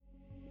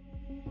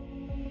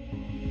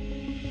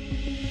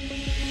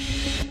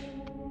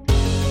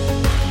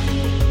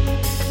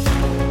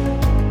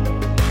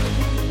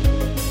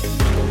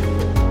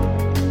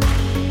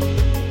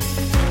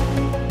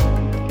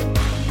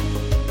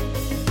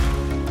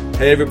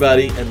Hey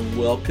everybody, and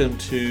welcome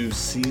to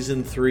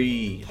Season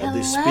 3 of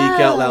the Speak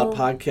Out Loud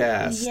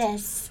podcast.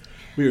 Yes.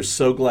 We are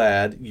so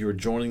glad you're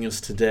joining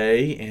us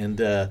today,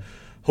 and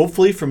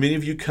hopefully for many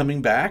of you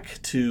coming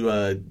back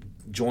to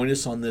join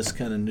us on this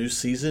kind of new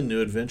season, new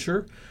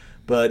adventure.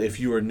 But if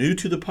you are new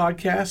to the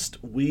podcast,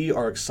 we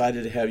are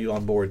excited to have you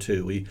on board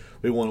too.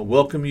 We want to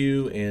welcome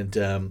you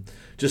and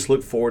just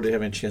look forward to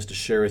having a chance to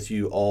share with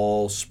you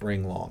all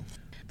spring long.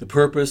 The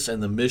purpose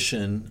and the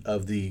mission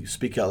of the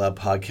Speak Out Loud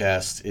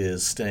podcast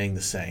is staying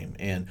the same.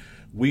 And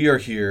we are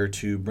here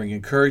to bring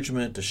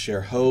encouragement, to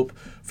share hope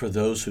for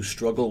those who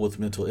struggle with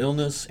mental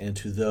illness and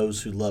to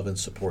those who love and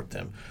support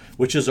them,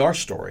 which is our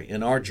story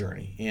and our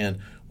journey. And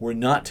we're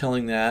not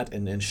telling that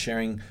and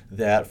sharing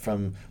that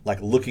from like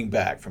looking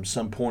back from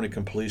some point of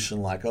completion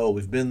like, oh,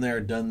 we've been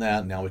there, done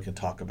that, now we can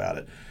talk about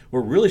it.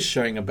 We're really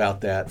sharing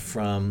about that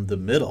from the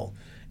middle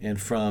and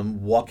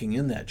from walking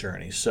in that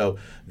journey. So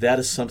that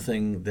is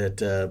something that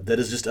that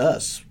is just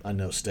us. I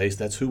know, Stace,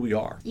 that's who we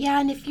are.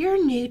 Yeah, and if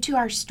you're new to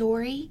our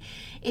story,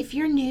 if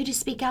you're new to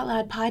Speak Out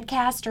Loud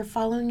podcast or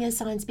following us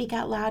on Speak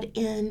Out Loud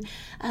in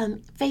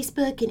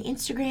Facebook and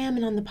Instagram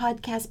and on the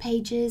podcast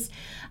pages,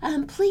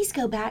 please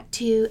go back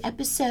to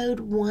episode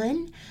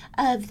 1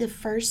 of the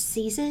first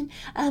season.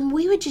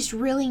 We would just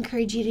really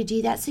encourage you to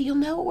do that so you'll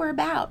know what we're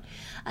about.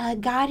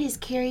 God has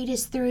carried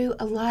us through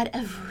a lot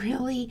of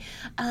really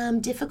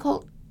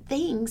difficult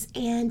things,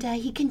 and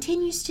he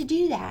continues to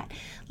do that.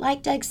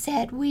 Like Doug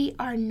said, we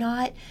are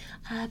not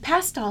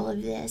past all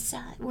of this.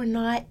 We're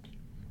not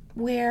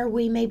where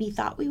we maybe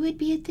thought we would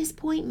be at this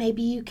point.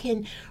 Maybe you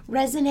can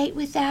resonate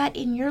with that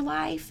in your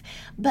life,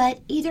 but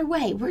either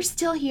way, we're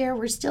still here.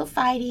 We're still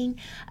fighting.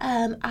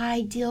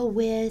 I deal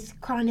with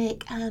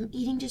chronic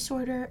eating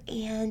disorder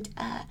and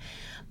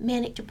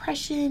manic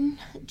depression,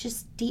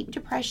 just deep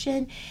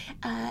depression,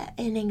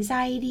 and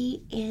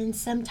anxiety, and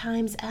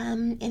sometimes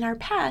in our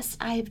past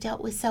I have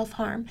dealt with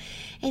self-harm,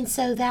 and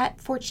so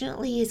that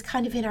fortunately is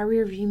kind of in our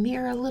rearview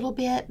mirror a little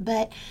bit,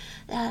 but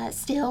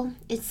still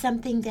it's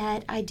something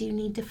that I do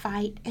need to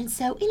fight. And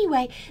so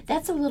anyway,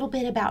 that's a little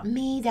bit about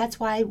me. That's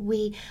why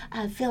we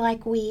feel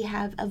like we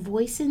have a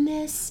voice in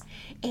this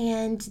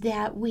and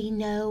that we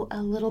know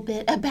a little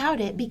bit about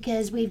it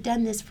because we've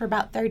done this for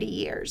about 30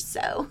 years.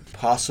 So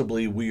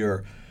possibly we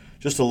are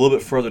just a little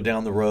bit further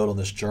down the road on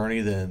this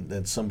journey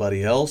than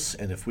somebody else.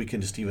 And if we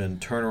can just even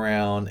turn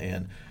around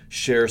and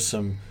share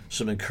some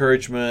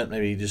encouragement,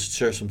 maybe just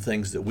share some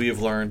things that we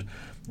have learned,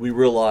 we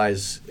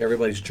realize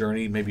everybody's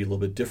journey may be a little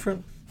bit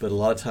different, but a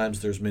lot of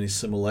times there's many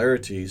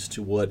similarities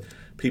to what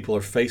people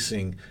are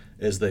facing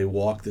as they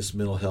walk this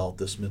mental health,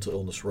 this mental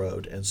illness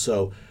road. And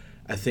so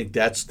I think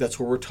that's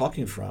where we're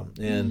talking from.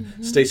 And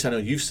Stacey, I know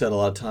you've said a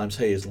lot of times,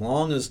 hey, as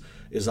long as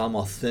I'm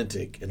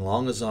authentic, and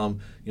long as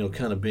I'm,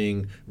 kind of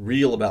being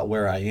real about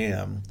where I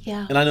am.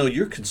 Yeah. And I know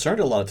you're concerned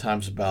a lot of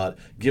times about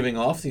giving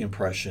off the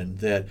impression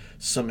that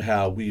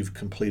somehow we've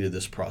completed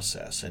this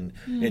process, and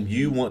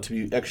you want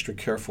to be extra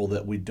careful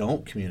that we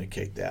don't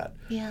communicate that.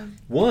 Yeah.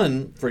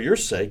 One, for your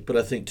sake, but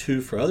I think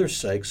two, for others'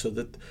 sake, so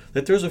that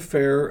there's a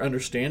fair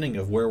understanding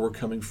of where we're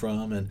coming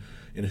from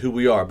and who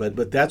we are.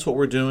 But that's what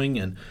we're doing,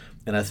 and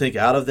I think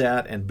out of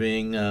that and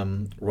being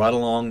right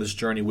along this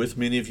journey with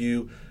many of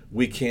you,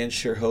 we can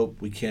share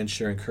hope, we can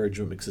share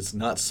encouragement, because it's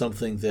not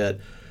something that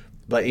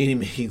by any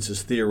means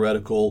is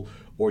theoretical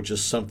or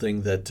just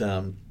something that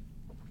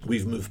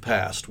we've moved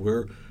past.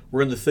 We're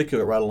in the thick of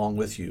it right along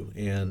with you,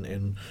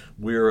 and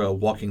we're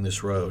walking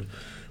this road.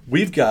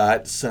 We've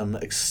got some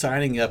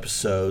exciting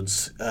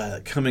episodes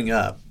coming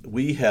up.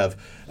 We have,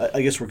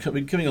 I guess we're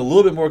becoming a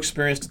little bit more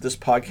experienced at this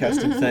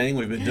podcasting thing.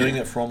 We've been doing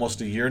it for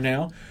almost a year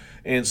now.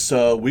 And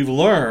so we've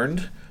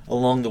learned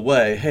along the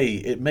way, hey,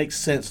 it makes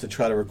sense to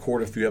try to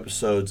record a few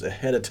episodes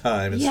ahead of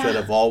time instead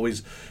of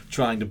always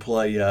trying to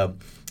play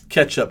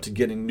catch up to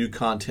getting new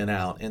content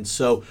out. And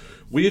so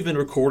we've been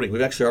recording.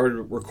 We've actually already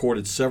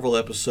recorded several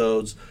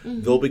episodes.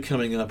 They'll be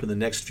coming up in the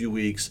next few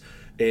weeks.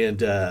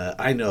 And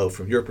I know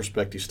from your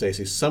perspective,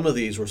 Stacey, some of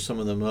these were some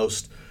of the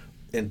most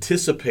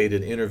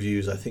anticipated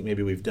interviews I think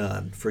maybe we've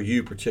done, for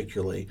you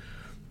particularly.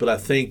 But I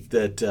think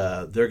that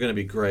they're going to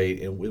be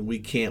great, and we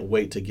can't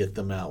wait to get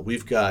them out.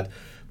 We've got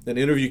an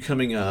interview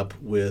coming up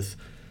with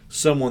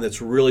someone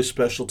that's really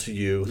special to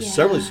you. Yeah.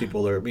 Several of these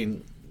people are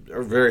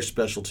very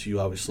special to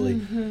you,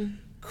 obviously.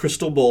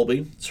 Crystal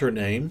Bowlby is her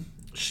name.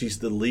 She's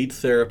the lead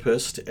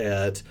therapist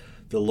at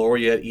the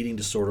Laureate Eating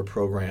Disorder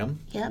Program,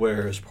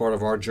 where as part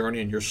of our journey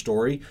and your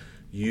story,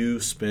 you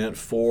spent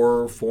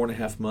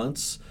 4.5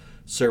 months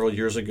several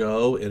years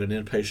ago in an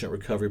inpatient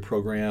recovery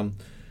program.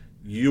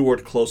 You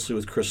worked closely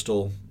with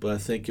Crystal, but I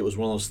think it was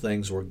one of those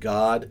things where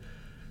God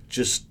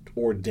just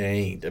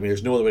ordained,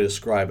 there's no other way to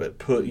describe it,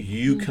 put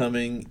you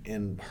coming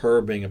and her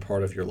being a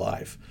part of your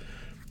life.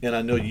 And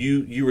I know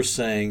you were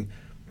saying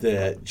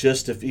that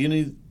just if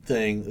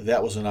anything,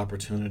 that was an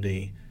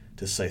opportunity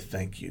to say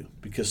thank you,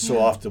 because so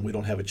often we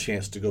don't have a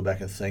chance to go back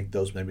and thank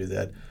those maybe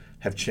that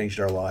have changed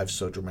our lives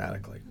so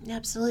dramatically.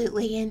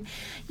 Absolutely. And,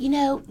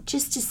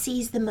 just to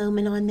seize the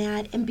moment on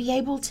that and be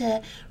able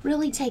to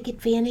really take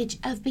advantage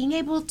of being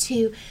able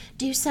to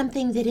do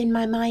something that in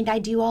my mind I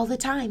do all the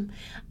time.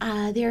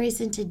 There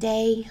isn't a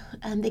day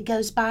that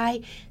goes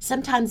by,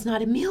 sometimes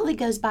not a meal that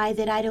goes by,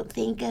 that I don't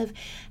think of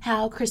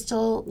how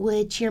Crystal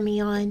would cheer me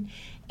on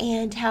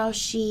and how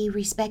she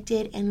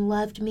respected and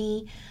loved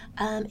me.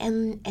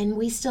 And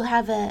we still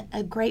have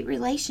a great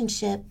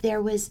relationship.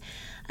 There was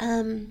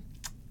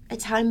a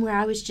time where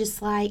I was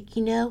just like,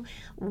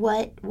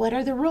 what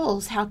are the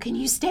rules? How can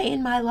you stay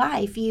in my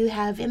life? You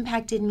have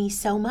impacted me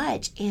so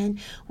much. And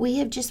we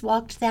have just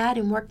walked that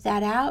and worked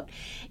that out.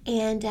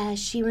 And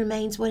she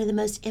remains one of the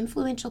most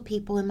influential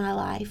people in my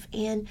life.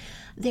 And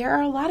there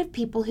are a lot of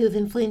people who have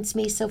influenced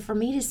me. So for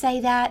me to say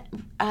that,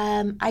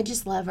 I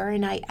just love her.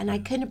 And I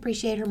couldn't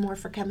appreciate her more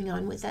for coming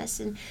on with us.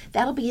 And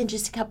that'll be in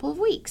just a couple of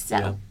weeks. So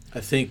yeah.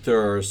 I think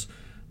there's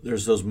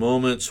those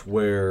moments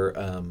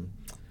where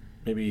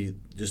maybe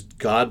just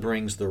God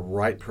brings the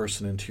right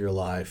person into your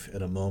life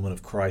at a moment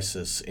of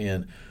crisis,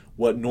 and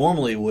what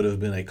normally would have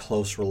been a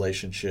close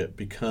relationship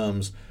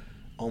becomes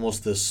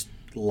almost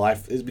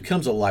it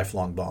becomes a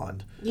lifelong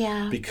bond.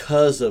 Yeah.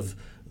 Because of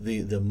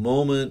the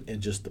moment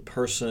and just the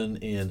person,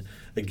 and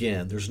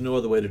again, there's no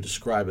other way to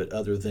describe it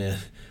other than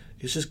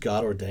it's just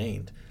God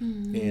ordained.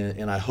 Mm-hmm.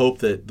 And I hope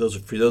that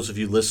for those of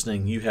you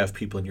listening, you have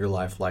people in your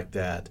life like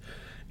that,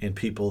 and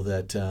people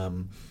that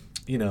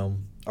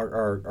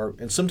are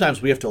and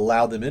sometimes we have to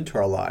allow them into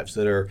our lives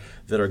that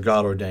are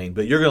God ordained.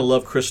 But you're going to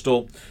love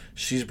Crystal.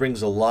 She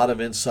brings a lot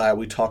of insight.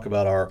 We talk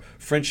about our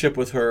friendship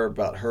with her,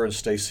 about her and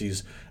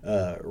Stacy's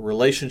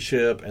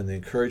relationship and the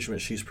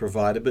encouragement she's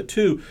provided. But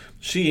two,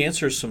 she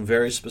answers some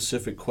very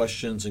specific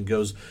questions and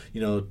goes,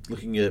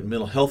 looking at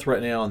mental health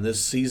right now in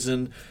this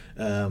season,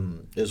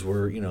 as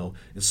we're,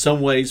 in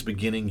some ways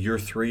beginning year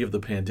 3 of the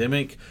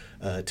pandemic,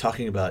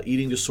 talking about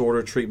eating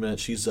disorder treatment.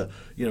 She's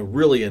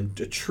really a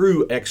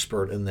true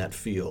expert in that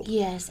field.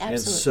 Yes, absolutely. And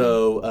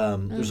so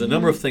there's a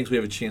number of things we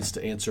have a chance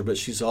to answer, but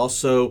she's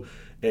also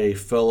a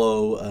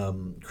fellow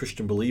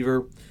Christian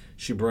believer.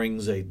 She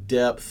brings a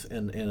depth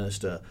and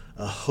just a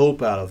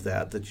hope out of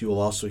that you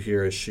will also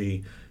hear as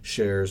she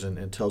shares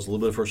and tells a little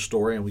bit of her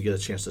story, and we get a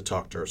chance to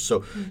talk to her.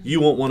 So you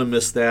won't want to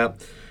miss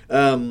that.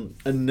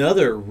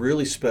 Another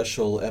really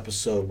special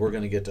episode we're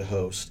going to get to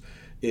host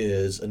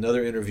is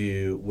another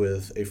interview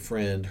with a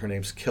friend. Her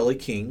name's Kelly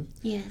King.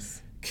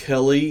 Yes.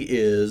 Kelly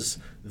is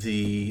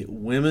the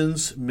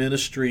women's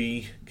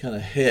ministry kind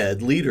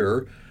of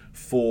leader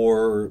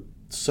for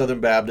Southern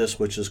Baptist,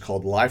 which is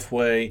called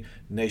Lifeway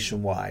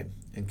Nationwide.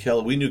 And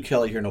Kelly, we knew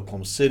Kelly here in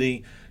Oklahoma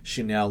City.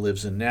 She now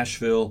lives in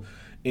Nashville.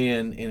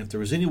 And if there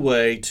was any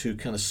way to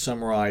kind of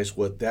summarize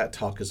what that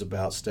talk is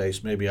about,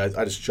 Stace, maybe I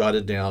just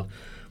jotted down,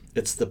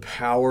 it's the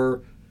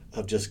power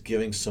of just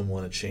giving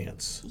someone a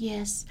chance.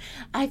 Yes.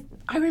 I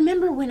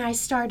remember when I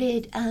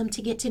started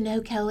to get to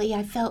know Kelly,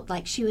 I felt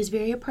like she was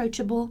very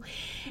approachable,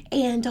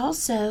 and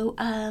also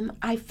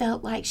I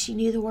felt like she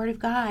knew the Word of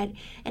God,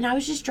 and I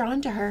was just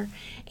drawn to her.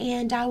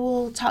 And I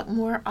will talk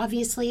more,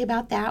 obviously,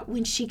 about that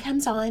when she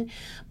comes on.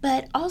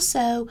 But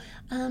also,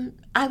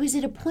 I was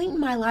at a point in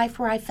my life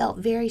where I felt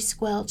very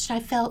squelched. I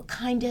felt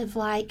kind of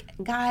like,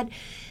 God,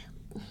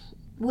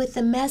 with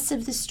the mess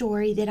of the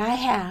story that I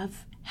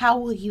have, how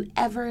will you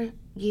ever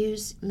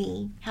use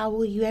me? How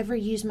will you ever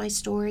use my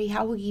story?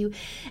 How will you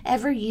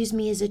ever use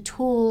me as a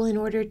tool in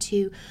order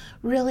to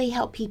really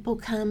help people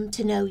come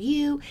to know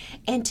you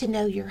and to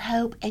know your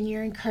hope and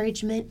your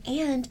encouragement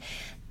and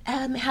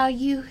how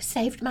you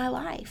saved my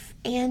life?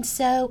 And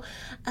so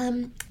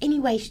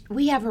anyway,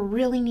 we have a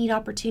really neat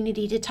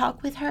opportunity to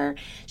talk with her.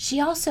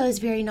 She also is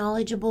very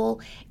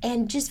knowledgeable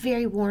and just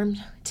very warm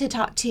to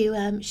talk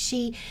to.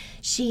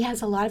 She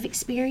has a lot of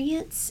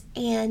experience,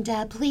 and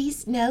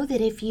please know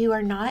that if you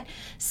are not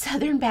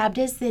Southern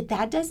Baptist,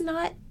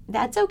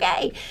 that's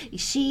okay.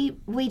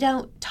 We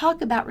don't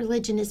talk about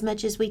religion as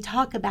much as we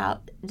talk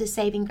about the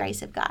saving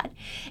grace of God,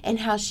 and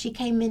how she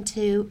came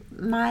into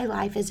my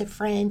life as a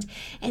friend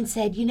and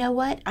said, you know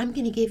what, I'm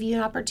going to give you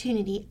an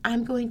opportunity.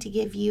 I'm going to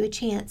give you a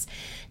chance.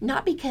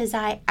 Not because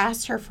I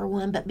asked her for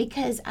one, but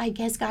because I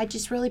guess God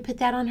just really put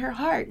that on her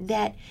heart,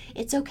 that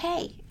it's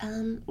okay.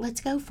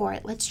 Let's go for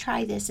it. Let's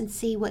try this and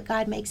see what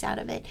God makes out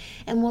of it.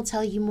 And we'll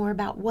tell you more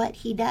about what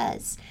he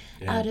does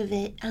out of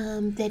it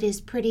that is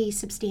pretty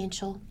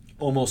substantial.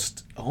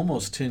 Almost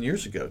 10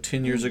 years ago.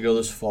 10 years ago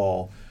this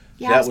fall.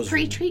 Yeah, that it was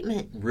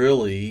pre-treatment.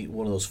 Really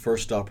one of those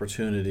first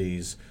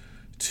opportunities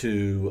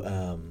to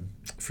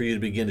for you to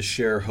begin to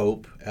share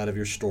hope out of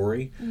your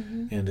story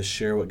and to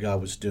share what God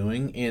was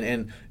doing.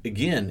 And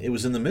again, it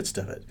was in the midst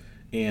of it.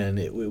 And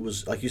it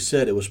was, like you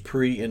said, it was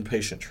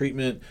pre-inpatient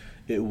treatment.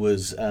 It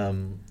was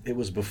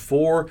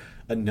before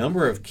a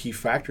number of key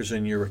factors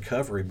in your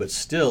recovery, but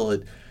still,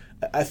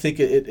 I think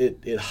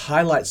it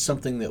highlights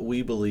something that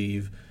we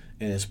believe,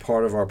 and it's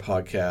part of our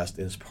podcast,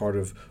 and it's part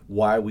of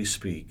why we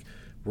speak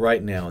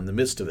right now in the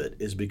midst of it,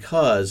 is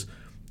because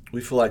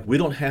we feel like we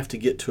don't have to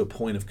get to a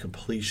point of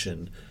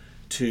completion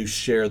to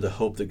share the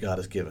hope that God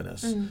has given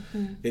us.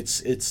 Mm-hmm.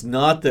 It's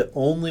not that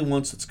only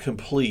once it's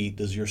complete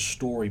does your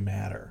story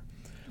matter.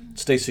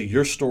 Stacy,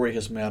 your story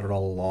has mattered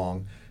all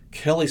along.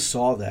 Kelly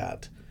saw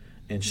that,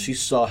 and she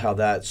saw how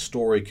that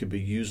story could be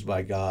used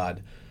by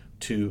God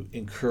to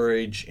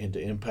encourage and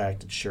to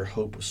impact and share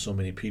hope with so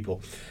many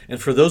people.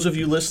 And for those of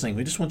you listening,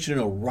 we just want you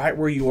to know right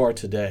where you are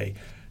today,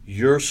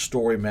 your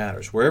story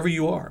matters, wherever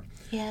you are.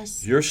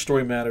 Yes. Your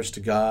story matters to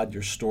God.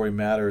 Your story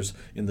matters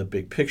in the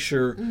big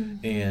picture.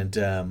 Mm-hmm.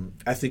 And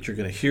I think you're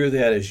going to hear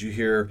that as you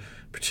hear,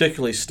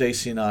 particularly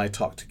Stacy and I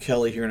talk to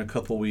Kelly here in a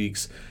couple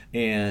weeks.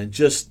 And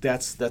just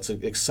that's an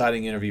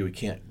exciting interview we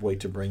can't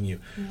wait to bring you.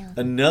 Yeah.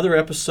 Another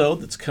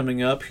episode that's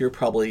coming up here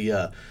probably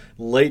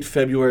late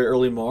February,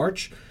 early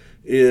March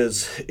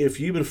is, if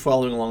you've been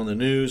following along the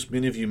news,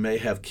 many of you may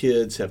have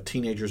kids, have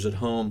teenagers at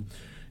home,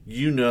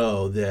 you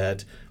know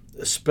that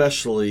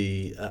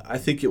especially, I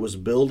think it was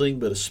building,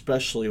 but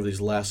especially over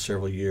these last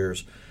several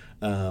years,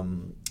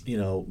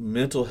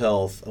 mental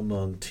health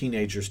among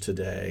teenagers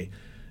today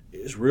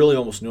is really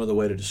almost no other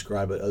way to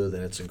describe it other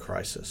than it's in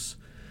crisis.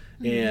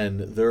 And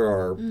there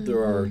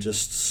are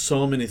just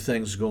so many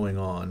things going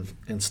on.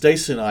 And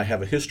Stacy and I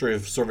have a history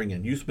of serving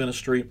in youth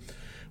ministry.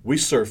 We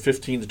served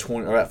 15 to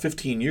 20, or about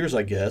 15 years,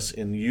 I guess,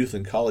 in youth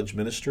and college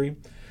ministry.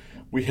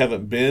 We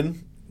haven't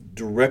been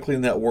directly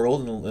in that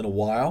world in a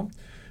while.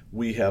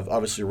 We have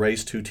obviously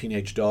raised 2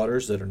 teenage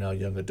daughters that are now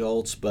young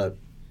adults, but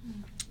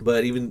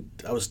even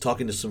I was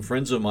talking to some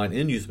friends of mine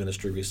in youth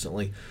ministry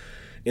recently,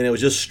 and it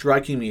was just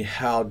striking me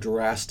how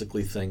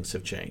drastically things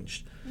have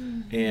changed.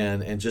 Mm-hmm.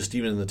 And just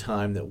even in the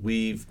time that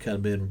we've kind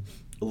of been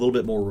a little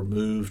bit more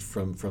removed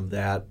from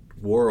that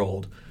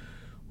world.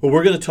 Well,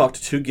 we're going to talk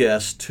to 2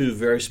 guests, 2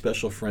 very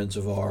special friends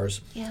of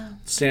ours. Yeah.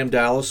 Sam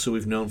Dallas, who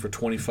we've known for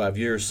 25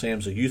 years.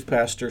 Sam's a youth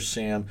pastor.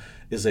 Sam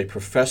is a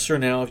professor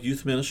now of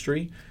youth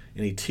ministry,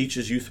 and he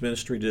teaches youth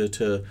ministry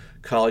to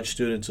college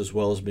students as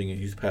well as being a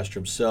youth pastor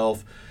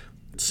himself.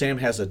 Sam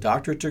has a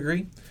doctorate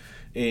degree,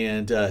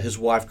 and his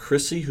wife,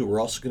 Chrissy, who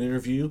we're also going to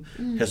interview,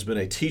 has been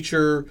a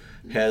teacher,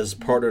 has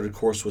partnered, of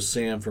course, with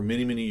Sam for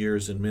many, many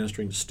years in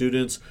ministering to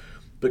students.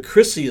 But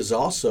Chrissy is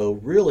also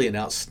really an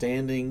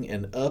outstanding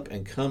and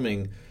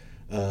up-and-coming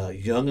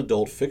young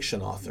adult fiction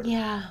author.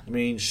 Yeah. I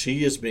mean,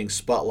 she is being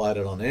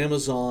spotlighted on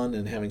Amazon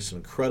and having some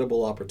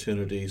incredible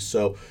opportunities.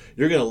 So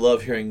you're going to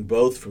love hearing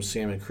both from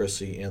Sam and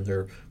Chrissy and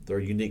their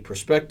unique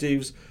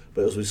perspectives.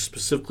 But as we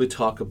specifically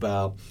talk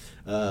about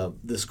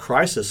this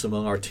crisis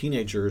among our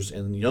teenagers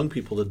and young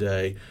people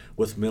today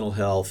with mental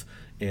health,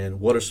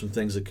 and what are some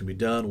things that can be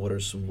done, what are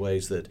some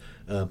ways that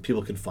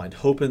people can find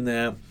hope in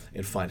that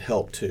and find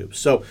help too.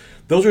 So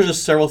those are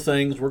just several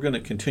things. We're going to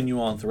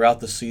continue on throughout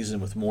the season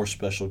with more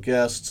special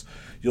guests.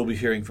 You'll be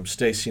hearing from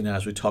Stacy and I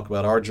as we talk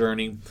about our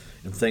journey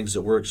and things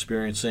that we're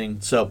experiencing.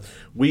 So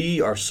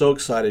we are so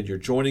excited you're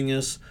joining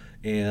us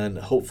and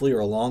hopefully are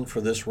along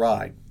for this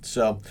ride.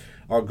 So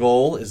our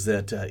goal is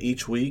that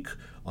each week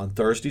on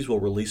Thursdays we'll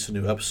release a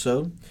new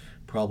episode.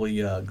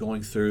 Probably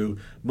going through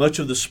much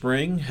of the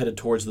spring, headed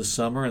towards the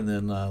summer, and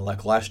then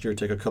like last year,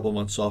 take a couple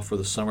months off for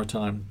the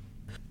summertime.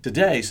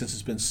 Today, since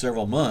it's been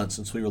several months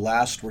since we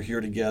were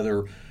here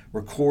together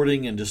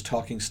recording and just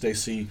talking,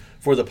 Stacy,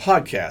 for the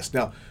podcast.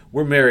 Now,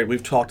 we're married.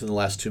 We've talked in the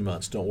last 2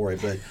 months. Don't worry.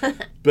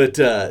 But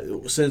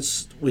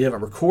since we haven't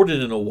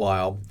recorded in a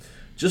while,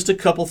 just a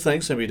couple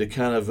things maybe to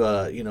kind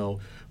of,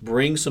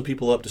 bring some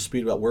people up to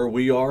speed about where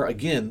we are.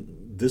 Again,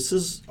 this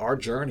is our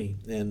journey,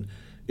 and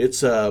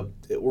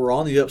we're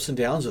on the ups and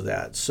downs of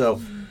that.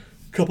 So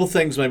a couple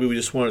things maybe we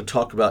just wanted to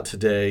talk about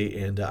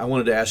today, and I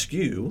wanted to ask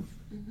you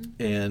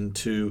and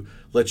to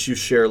let you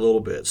share a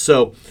little bit.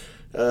 So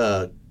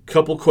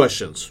couple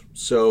questions.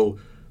 So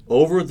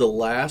over the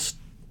last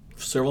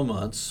several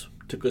months,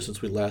 particularly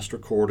since we last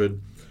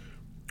recorded,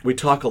 we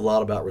talk a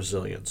lot about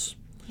resilience.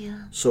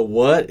 Yeah. So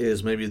what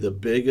is maybe the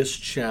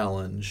biggest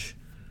challenge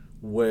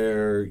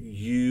where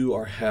you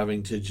are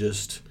having to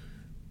just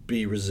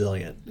be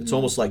resilient? It's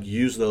almost like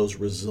use those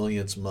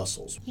resilience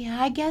muscles.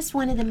 Yeah, I guess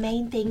one of the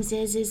main things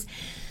is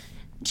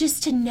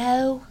just to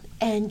know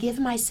and give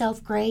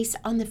myself grace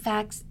on the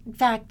fact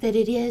that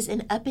it is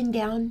an up and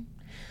down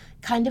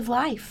kind of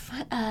life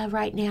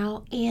right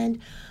now. And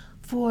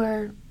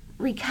for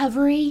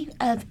recovery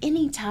of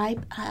any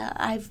type,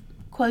 I've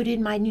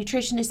quoted my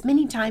nutritionist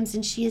many times,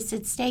 and she has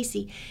said,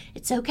 Stacy,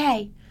 it's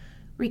okay.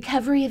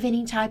 Recovery of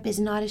any type is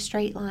not a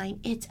straight line.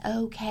 It's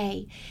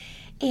okay.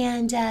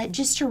 And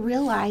just to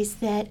realize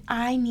that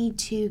I need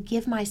to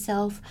give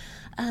myself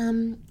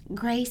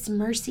grace,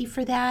 mercy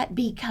for that,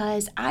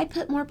 because I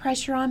put more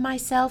pressure on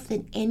myself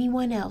than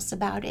anyone else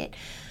about it.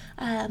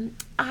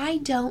 I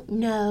don't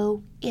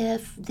know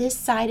if this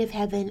side of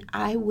heaven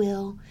I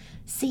will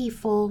see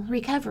full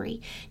recovery.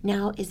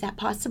 Now, is that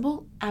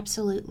possible?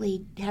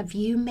 Absolutely. Have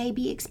you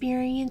maybe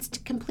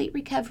experienced complete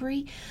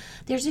recovery?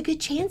 There's a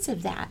good chance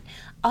of that.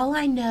 All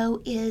I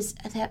know is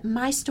that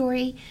my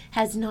story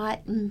has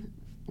not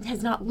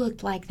has not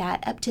looked like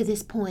that up to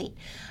this point.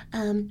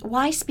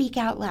 Why speak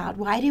out loud?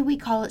 Why do we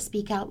call it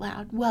speak out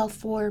loud? Well,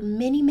 for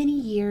many, many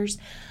years,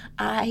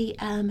 I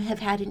have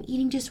had an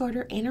eating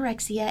disorder,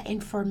 anorexia,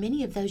 and for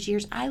many of those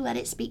years, I let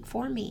it speak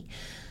for me.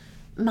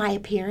 My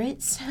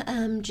appearance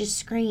just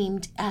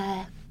screamed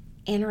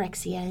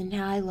anorexia and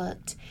how I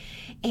looked.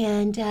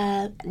 And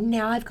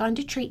now I've gone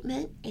to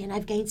treatment and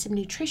I've gained some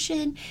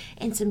nutrition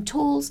and some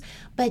tools.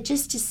 But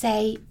just to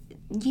say,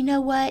 you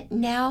know what,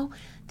 now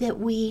that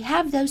we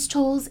have those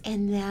tools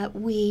and that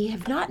we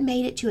have not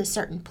made it to a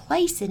certain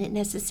place in it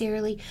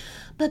necessarily,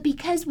 but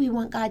because we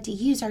want God to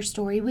use our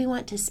story, we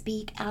want to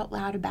speak out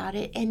loud about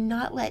it and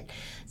not let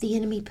the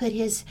enemy put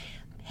his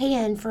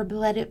hand, for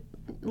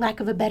lack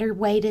of a better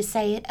way to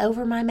say it,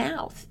 over my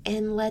mouth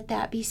and let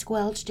that be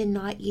squelched and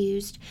not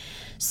used.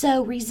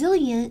 So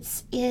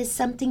resilience is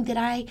something that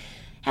I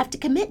have to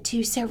commit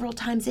to several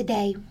times a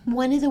day.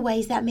 One of the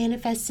ways that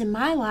manifests in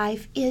my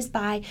life is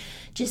by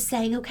just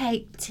saying,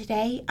 okay,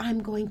 today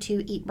I'm going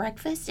to eat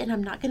breakfast and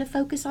I'm not going to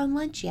focus on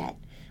lunch yet.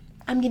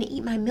 I'm going to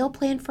eat my meal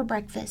plan for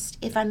breakfast.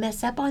 If I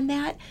mess up on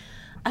that,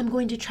 I'm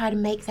going to try to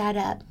make that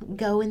up.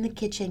 Go in the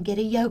kitchen, get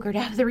a yogurt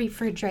out of the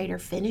refrigerator,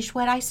 finish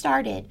what I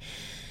started.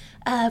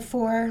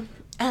 For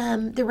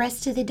the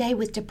rest of the day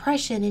with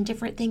depression and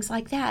different things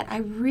like that, I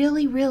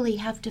really, really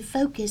have to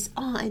focus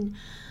on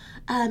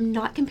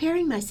not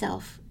comparing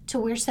myself to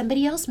where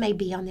somebody else may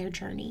be on their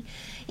journey.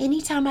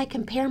 Anytime I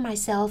compare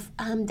myself,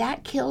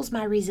 that kills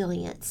my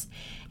resilience.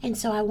 And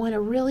so I want to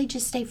really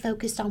just stay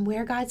focused on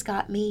where God's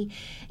got me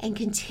and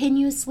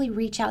continuously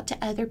reach out to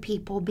other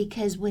people,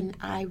 because when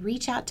I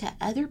reach out to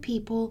other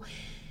people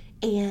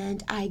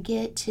and I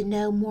get to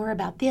know more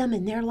about them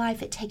and their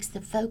life, it takes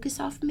the focus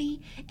off me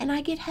and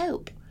I get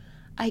hope.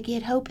 I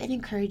get hope and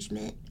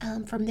encouragement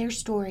from their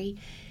story.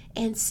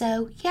 And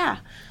so, yeah,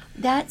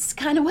 that's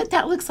kind of what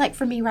that looks like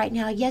for me right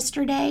now.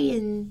 Yesterday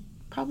and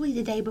probably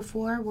the day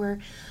before were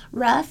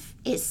rough.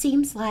 It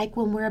seems like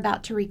when we're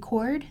about to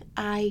record,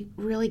 I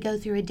really go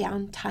through a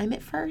down time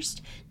at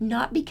first,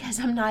 not because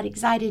I'm not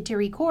excited to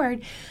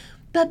record,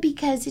 but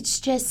because it's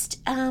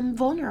just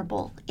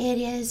vulnerable. It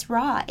is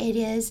raw. It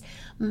is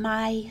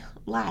my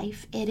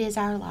life. It is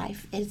our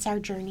life. It's our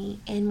journey,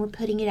 and we're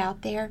putting it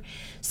out there.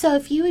 So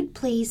if you would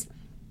please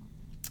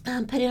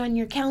put it on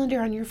your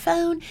calendar on your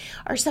phone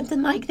or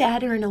something like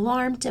that, or an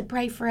alarm to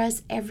pray for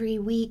us every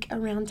week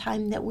around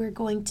time that we're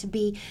going to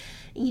be,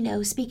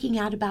 speaking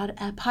out about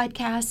a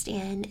podcast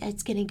and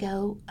it's going to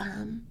go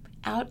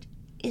out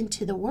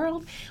into the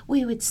world.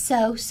 We would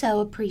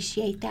so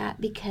appreciate that,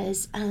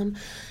 because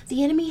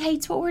the enemy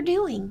hates what we're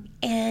doing,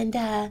 and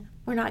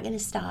we're not going to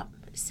stop.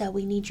 So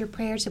we need your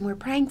prayers, and we're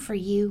praying for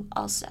you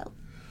also.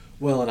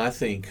 Well, and I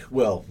think, the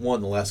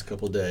last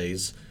couple of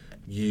days,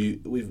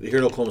 we've here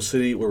in Oklahoma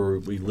City, where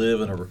we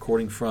live and are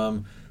recording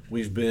from,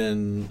 we've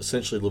been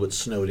essentially a little bit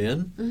snowed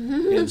in.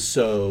 Mm-hmm. And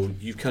so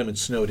you've kind of been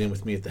snowed in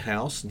with me at the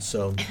house, and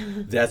so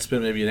that's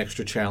been maybe an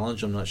extra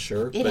challenge. I'm not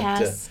sure. It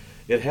has.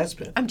 It has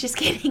been. I'm just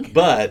kidding.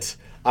 But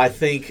I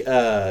think,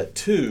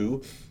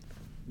 too,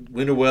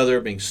 winter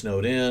weather, being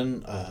snowed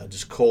in,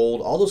 just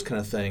cold, all those kind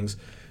of things,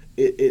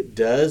 it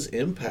does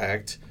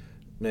impact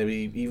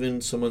maybe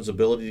even someone's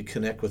ability to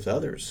connect with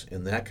others.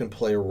 And that can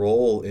play a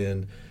role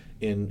in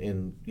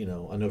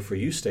I know for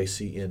you,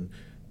 Stacy, in,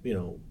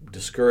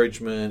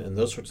 discouragement and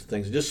those sorts of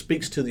things. It just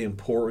speaks to the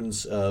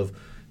importance of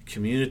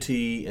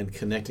community and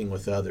connecting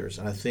with others.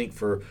 And I think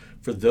for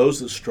those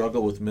that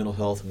struggle with mental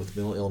health and with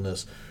mental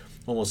illness,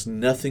 almost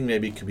nothing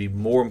maybe could be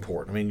more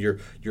important. I mean,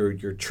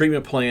 your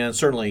treatment plan,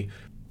 certainly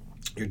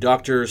your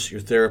doctors,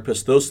 your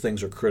therapists, those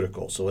things are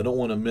critical. So I don't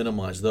want to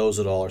minimize those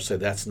at all or say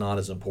that's not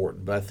as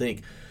important. But I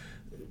think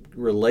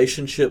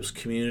relationships,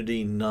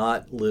 community,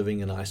 not living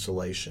in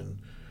isolation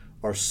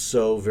are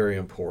so very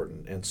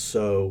important and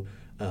so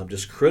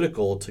just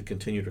critical to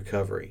continued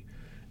recovery.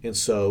 And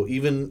so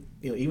even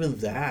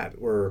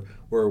that, where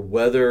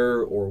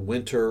weather or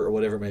winter or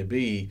whatever it may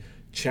be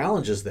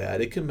challenges that,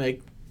 it can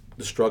make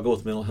the struggle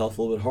with mental health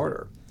a little bit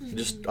harder. Mm-hmm.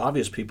 Just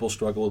obvious, people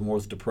struggle more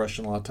with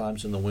depression a lot of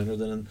times in the winter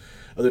than in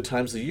other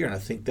times of the year, and I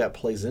think that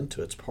plays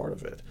into it. It's part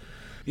of it.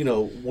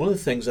 One of the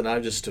things that I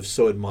just have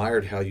so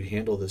admired how you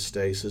handle this,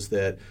 Stace, is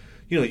that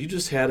you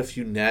just had a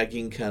few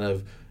nagging kind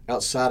of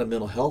outside of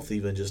mental health,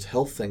 even just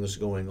health things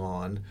going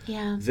on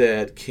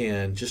that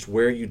can just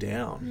wear you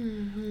down.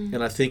 Mm-hmm.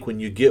 And I think when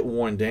you get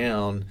worn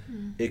down,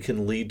 it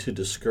can lead to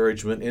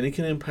discouragement, and it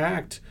can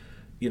impact,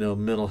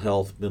 mental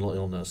health, mental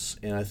illness.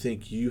 And I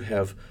think you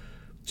have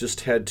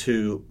just had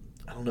to,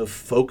 I don't know if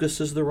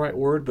focus is the right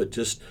word, but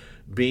just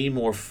be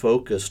more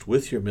focused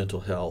with your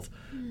mental health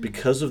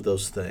because of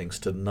those things,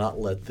 to not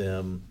let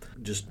them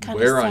just kind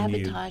wear on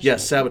you.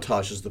 Yes,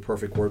 sabotage is the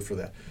perfect word for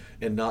that.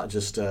 And not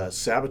just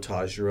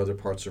sabotage your other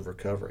parts of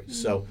recovery. Mm-hmm.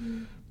 So,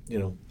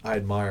 I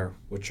admire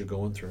what you're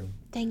going through.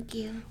 Thank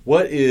you.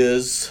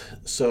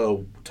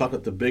 Talk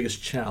about the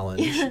biggest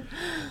challenge.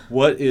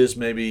 What is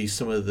maybe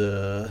some of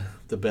the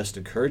best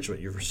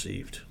encouragement you've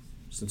received?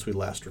 since we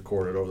last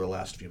recorded over the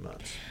last few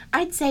months?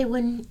 I'd say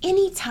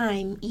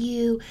anytime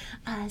you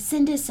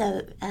send us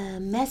a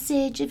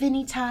message of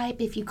any type,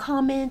 if you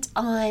comment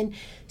on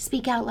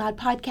Speak Out Loud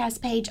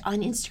podcast page on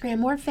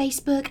Instagram or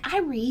Facebook, I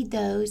read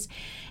those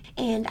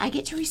and I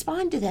get to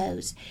respond to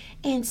those.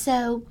 And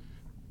so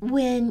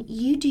when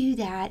you do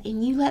that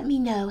and you let me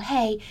know,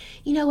 hey,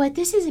 you know what,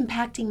 this is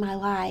impacting my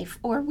life,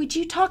 or would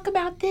you talk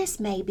about this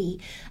maybe?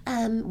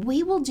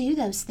 We will do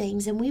those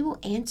things and we will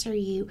answer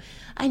you.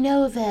 I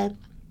know of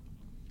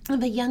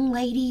a young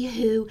lady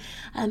who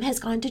has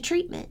gone to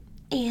treatment,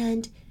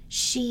 and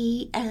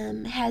she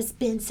has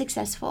been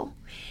successful,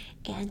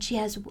 and she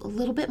has a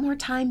little bit more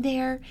time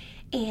there.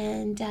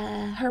 And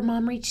her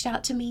mom reached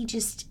out to me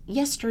just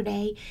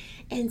yesterday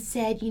and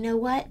said, you know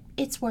what,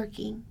 it's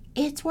working.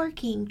 It's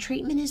working.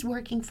 Treatment is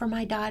working for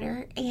my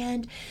daughter.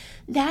 And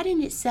that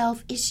in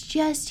itself is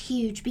just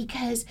huge,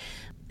 because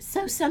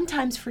so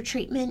sometimes for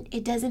treatment,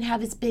 it doesn't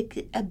have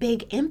a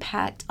big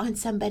impact on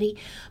somebody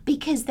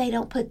because they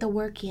don't put the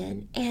work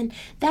in. And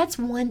that's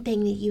one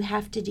thing that you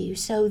have to do.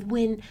 So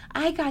when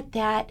I got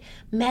that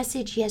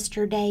message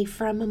yesterday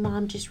from a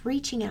mom just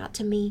reaching out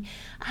to me,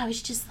 I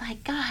was just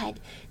like, God,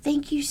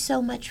 thank you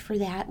so much for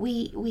that.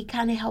 We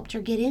kind of helped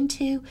her get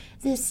into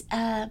this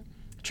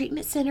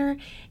treatment center,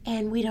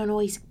 and we're not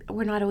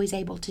always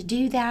able to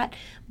do that,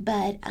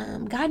 but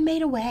God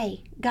made a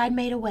way.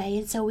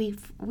 And so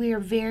we are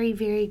very,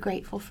 very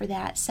grateful for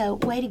that. So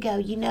way to go.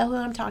 You know who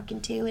I'm talking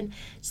to, and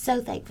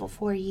so thankful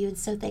for you, and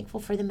so thankful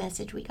for the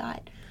message we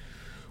got.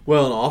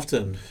 Well, and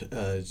often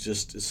it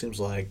seems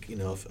like,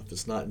 if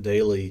it's not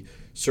daily,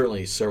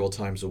 certainly several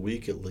times a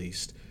week at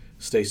least,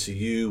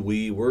 Stacy,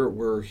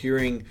 we're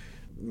hearing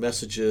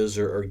messages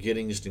or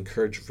getting just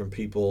encouragement from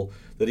people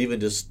that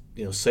even just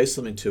say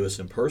something to us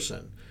in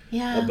person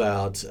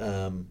about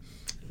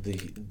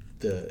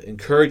the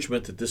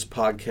encouragement that this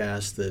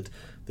podcast,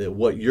 that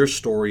what your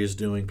story is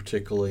doing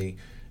particularly,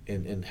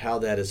 and how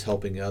that is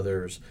helping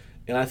others.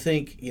 And I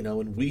think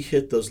when we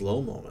hit those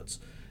low moments,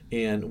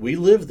 and we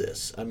live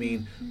this, I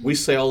mean, we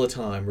say all the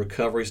time,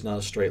 recovery is not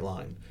a straight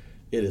line.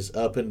 It is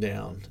up and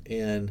down,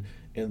 and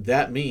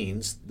that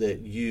means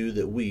that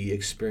we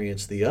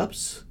experience the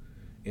ups.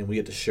 And we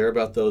get to share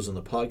about those on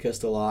the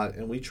podcast a lot.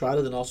 And we try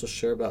to then also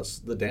share about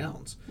the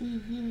downs.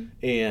 Mm-hmm.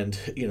 And,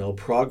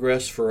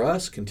 progress for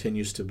us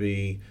continues to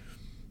be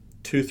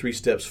 2-3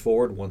 steps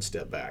forward, 1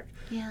 step back.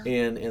 Yeah.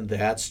 And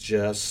that's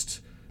just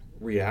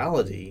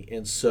reality.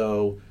 And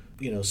so,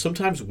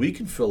 sometimes we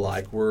can feel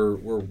like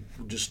we're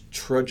just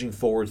trudging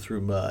forward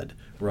through mud,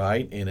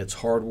 right? And it's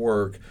hard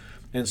work.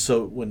 And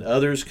so when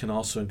others can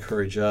also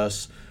encourage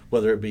us,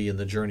 whether it be in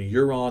the journey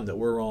you're on, that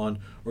we're on,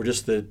 or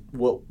just that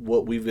what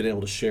we've been able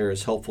to share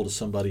is helpful to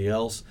somebody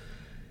else,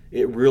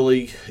 it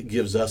really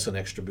gives us an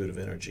extra boot of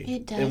energy.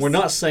 It does. And we're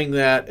not saying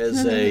that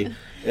as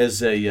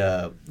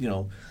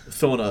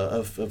throwing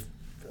a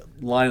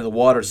line in the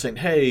water saying,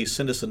 hey,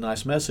 send us a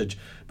nice message.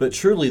 But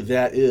truly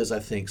that is, I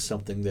think,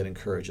 something that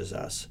encourages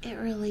us. It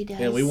really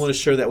does. And we want to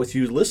share that with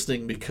you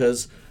listening,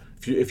 because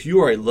if you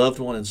are a loved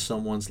one in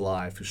someone's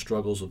life who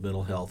struggles with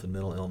mental health and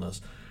mental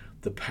illness,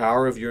 the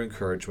power of your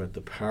encouragement,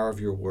 the power of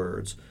your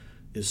words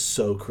is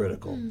so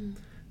critical.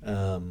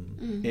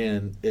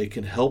 And it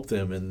can help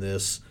them in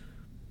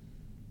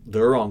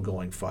their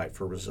ongoing fight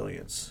for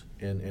resilience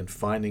and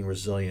finding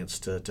resilience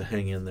to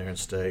hang in there and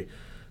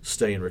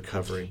stay in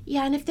recovery.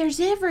 Yeah, and if there's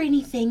ever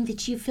anything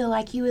that you feel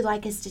like you would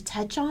like us to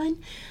touch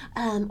on,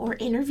 or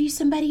interview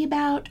somebody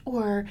about,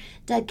 or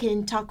Doug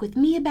can talk with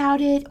me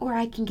about it, or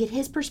I can get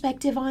his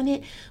perspective on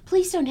it,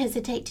 please don't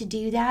hesitate to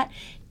do that.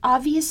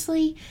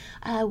 Obviously,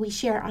 we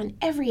share on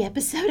every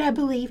episode, I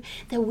believe,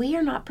 that we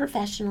are not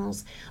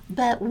professionals,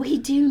 but we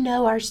do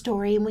know our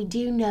story, and we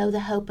do know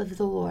the hope of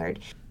the Lord.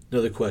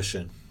 Another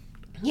question.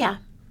 Yeah.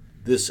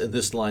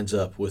 This lines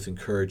up with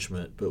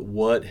encouragement, but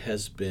what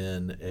has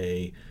been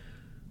a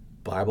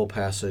Bible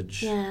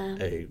passage,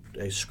 a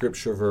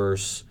scripture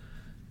verse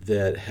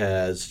that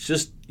has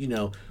just,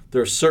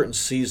 there are certain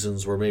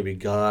seasons where maybe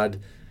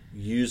God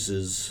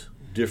uses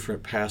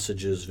different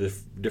passages,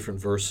 different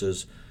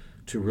verses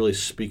to really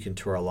speak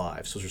into our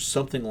lives. So there's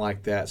something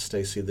like that,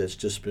 Stacy, that's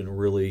just been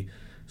really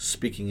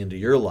speaking into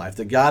your life,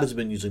 that God has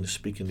been using to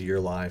speak into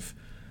your life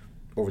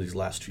over these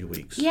last few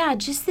weeks. Yeah,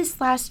 just this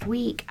last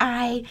week,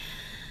 I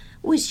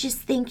was just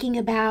thinking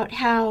about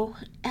how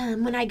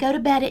when I go to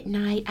bed at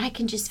night, I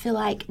can just feel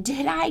like,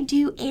 did I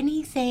do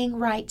anything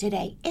right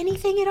today?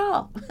 Anything at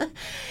all?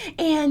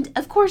 And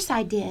of course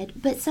I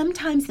did, but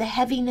sometimes the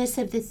heaviness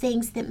of the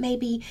things that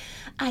maybe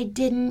I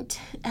didn't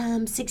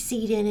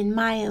succeed in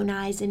my own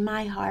eyes, in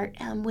my heart,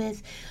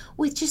 with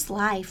just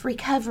life,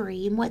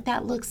 recovery, and what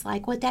that looks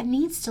like, what that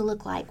needs to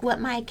look like, what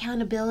my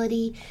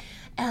accountability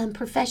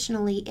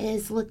professionally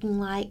is looking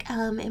like,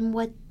 and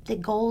what the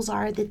goals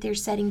are that they're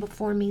setting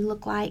before me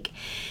look like.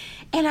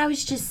 And I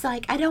was just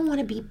like, I don't want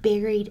to be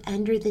buried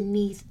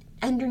underneath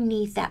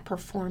that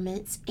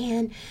performance.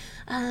 And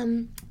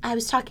I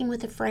was talking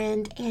with a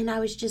friend, and I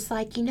was just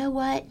like, you know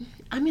what?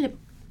 I'm going to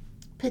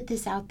put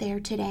this out there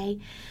today,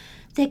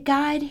 that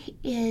God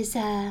is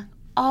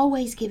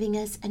always giving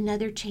us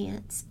another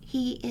chance.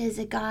 He is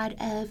a God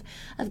of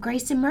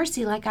grace and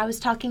mercy, like I was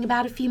talking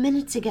about a few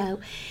minutes ago.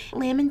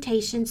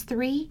 Lamentations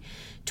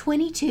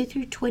 3:22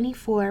 through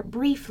 24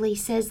 briefly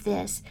says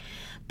this: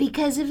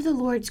 because of the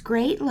Lord's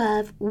great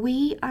love,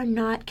 we are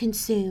not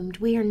consumed,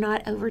 we are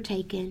not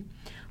overtaken,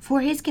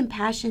 for his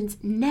compassions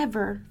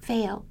never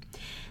fail.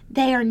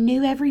 They are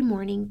new every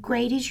morning.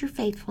 Great is your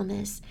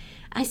faithfulness.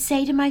 I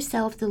say to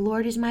myself, the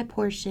Lord is my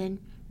portion.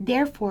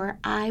 Therefore,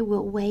 I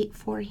will wait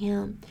for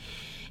him.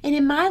 And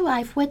in my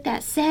life, what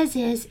that says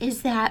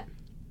is that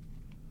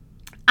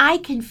I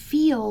can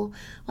feel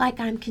like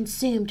I'm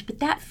consumed, but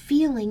that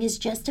feeling is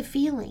just a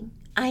feeling.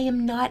 I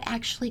am not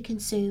actually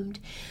consumed.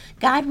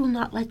 God will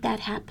not let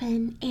that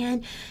happen.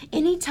 And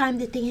anytime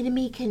that the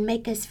enemy can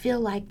make us feel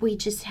like we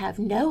just have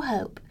no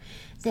hope,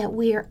 that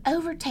we are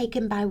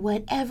overtaken by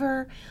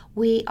whatever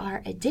we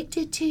are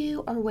addicted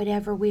to or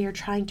whatever we are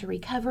trying to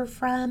recover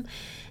from,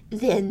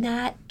 then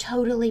that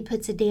totally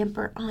puts a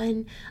damper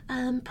on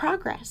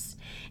progress.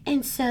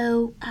 And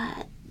so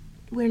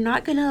we're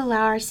not going to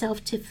allow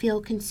ourselves to feel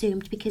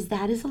consumed, because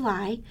that is a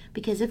lie.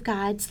 Because of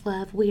God's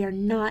love, we are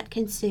not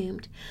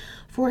consumed,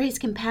 for his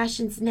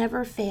compassions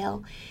never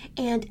fail.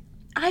 And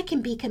I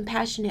can be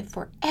compassionate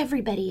for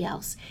everybody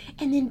else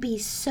and then be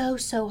so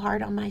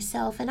hard on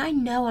myself. And I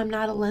know I'm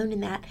not alone in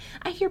that.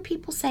 I hear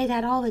people say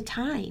that all the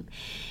time.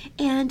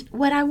 And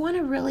what I want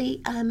to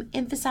really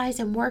emphasize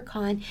and work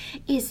on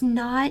is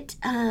not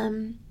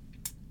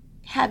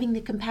having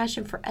the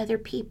compassion for other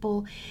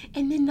people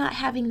and then not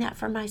having that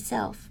for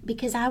myself,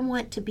 because I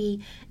want to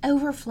be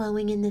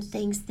overflowing in the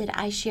things that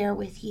I share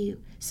with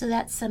you. So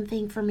that's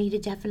something for me to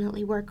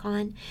definitely work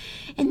on.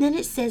 And then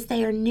it says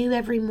they are new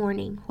every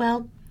morning.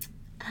 Well,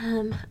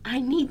 I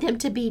need them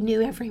to be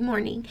new every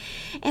morning.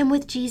 And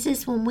with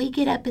Jesus, when we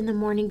get up in the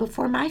morning,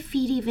 before my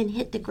feet even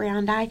hit the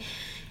ground, I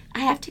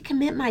have to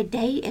commit my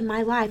day and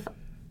my life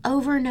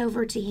over and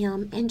over to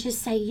him and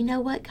just say, you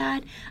know what,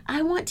 God,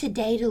 I want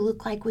today to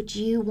look like what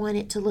you want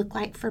it to look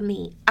like for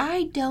me.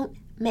 I don't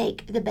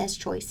make the best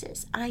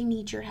choices. I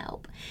need your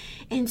help.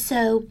 And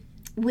so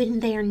when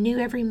they are new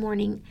every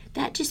morning,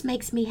 that just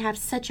makes me have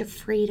such a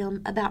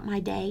freedom about my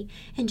day,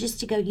 and just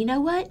to go, you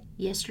know what?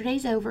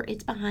 Yesterday's over.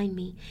 It's behind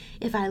me.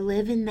 If I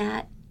live in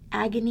that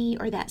agony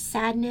or that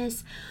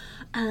sadness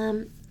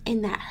and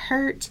that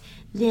hurt,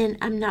 then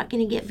I'm not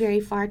going to get very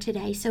far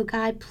today. So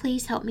God,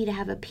 please help me to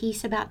have a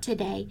peace about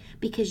today,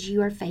 because you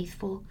are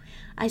faithful.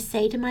 I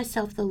say to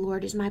myself, the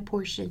Lord is my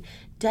portion.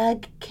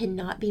 Doug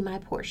cannot be my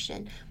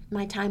portion.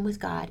 My time with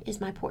God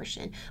is my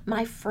portion.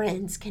 My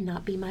friends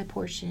cannot be my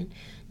portion.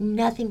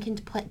 Nothing can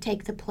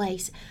take the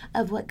place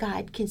of what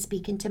God can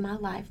speak into my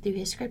life through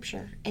his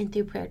scripture and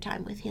through prayer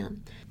time with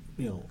him.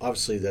 You know,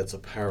 obviously that's a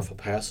powerful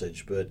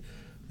passage, but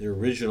the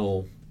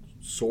original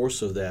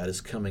source of that is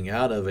coming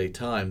out of a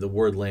time, the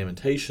word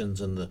Lamentations,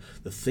 and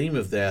the theme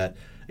of that,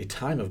 a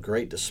time of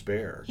great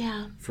despair.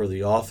 Yeah. For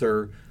the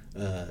author,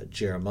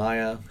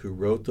 Jeremiah, who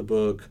wrote the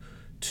book,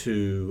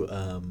 to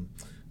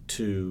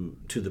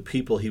the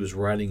people he was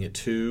writing it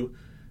to.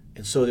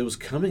 And so it was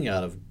coming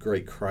out of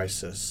great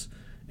crisis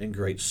and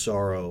great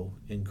sorrow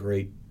and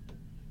great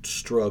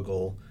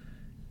struggle,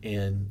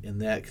 and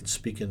that can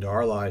speak into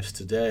our lives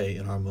today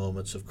in our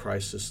moments of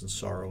crisis and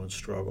sorrow and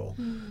struggle.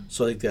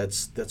 So I think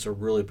that's a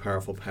really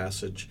powerful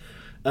passage.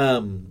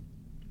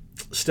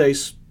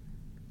 Stace,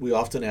 we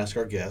often ask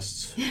our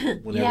guests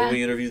whenever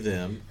we interview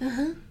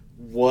them,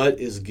 what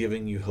is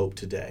giving you hope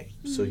today?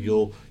 So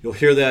you'll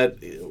hear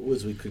that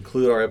as we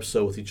conclude our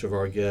episode with each of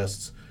our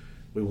guests.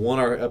 We want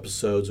our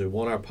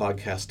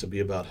podcast to be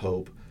about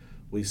hope.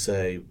 We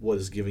say, what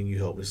is giving you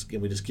hope?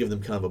 And we just give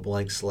them kind of a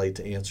blank slate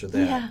to answer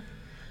that. Yeah.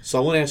 So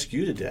I want to ask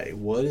you today,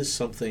 what is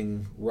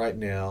something right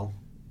now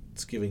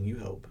that's giving you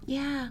hope?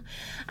 Yeah,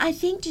 I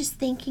think just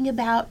thinking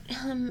about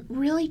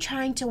really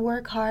trying to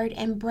work hard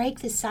and break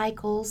the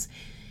cycles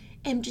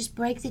and just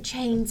break the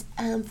chains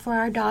for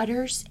our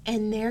daughters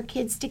and their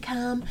kids to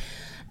come,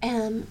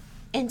 and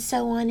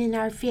so on in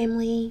our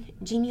family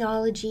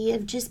genealogy,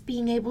 of just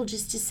being able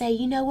just to say,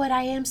 you know what,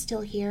 I am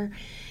still here,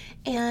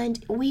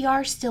 and we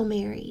are still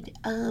married.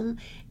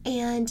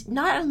 And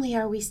not only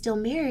are we still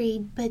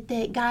married, but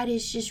that God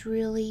is just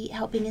really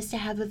helping us to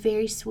have a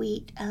very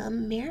sweet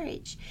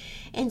marriage.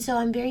 And so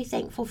I'm very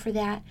thankful for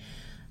that.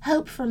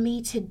 Hope for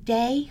me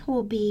today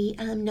will be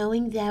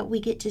knowing that we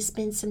get to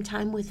spend some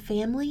time with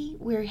family.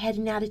 We're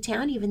heading out of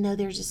town, even though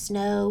there's a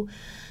snow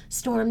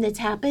storm that's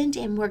happened,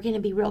 and we're going to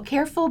be real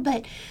careful,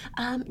 but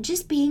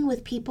just being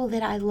with people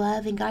that I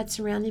love, and God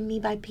surrounding me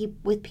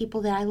with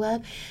people that I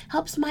love,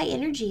 helps my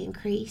energy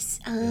increase.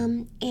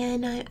 And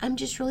I'm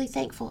just really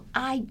thankful.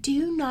 I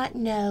do not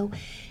know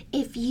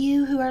if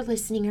you who are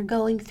listening are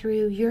going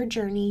through your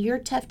journey, your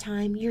tough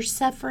time, you're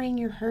suffering,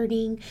 you're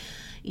hurting,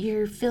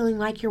 you're feeling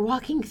like you're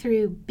walking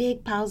through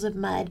big piles of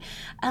mud.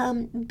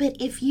 But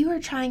if you are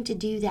trying to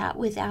do that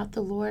without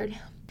the Lord,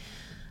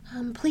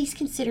 please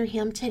consider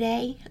him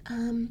today.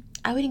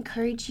 I would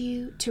encourage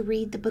you to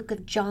read the book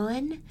of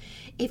John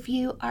if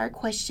you are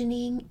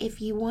questioning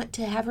if you want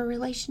to have a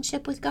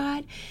relationship with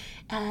God.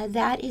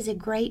 That is a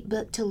great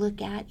book to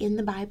look at in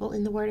the Bible,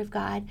 in the Word of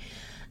God.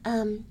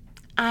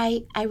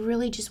 I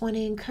really just want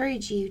to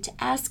encourage you to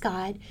ask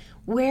God,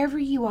 wherever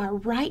you are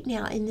right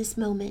now in this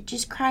moment,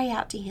 just cry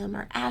out to Him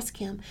or ask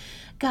Him,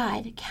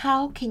 God,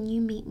 how can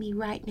you meet me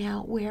right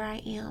now where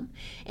I am?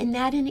 And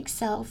that in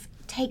itself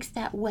takes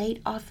that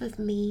weight off of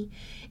me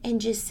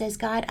and just says,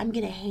 God, I'm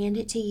going to hand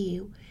it to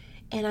you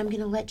and I'm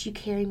going to let you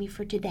carry me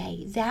for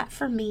today. That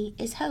for me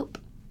is hope.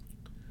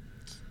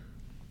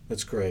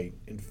 That's great.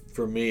 And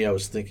for me, I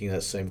was thinking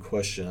that same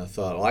question. I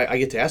thought, well, I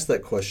get to ask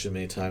that question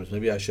many times.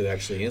 Maybe I should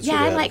actually answer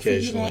that I'd like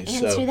occasionally. For you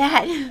to answer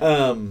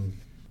that.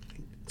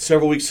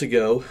 Several weeks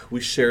ago,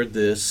 we shared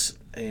this,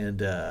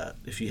 and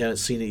if you haven't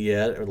seen it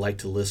yet or like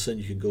to listen,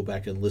 you can go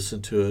back and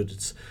listen to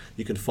it.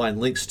 You can find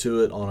links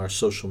to it on our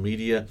social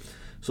media.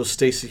 So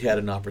Stacy had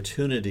an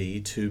opportunity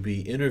to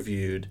be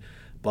interviewed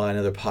by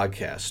another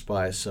podcast,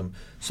 by some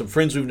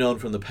friends we've known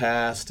from the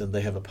past, and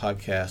they have a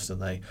podcast,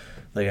 and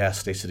they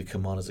asked Stacy to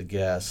come on as a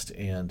guest,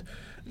 and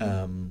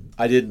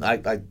I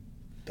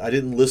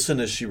didn't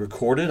listen as she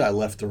recorded. I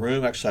left the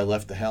room. Actually, I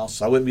left the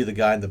house. I wouldn't be the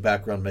guy in the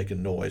background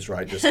making noise,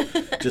 right?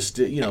 Just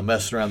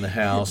messing around the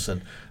house,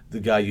 and the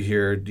guy you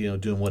hear,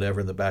 doing whatever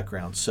in the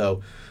background.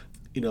 So,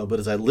 but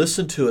as I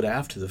listened to it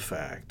after the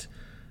fact,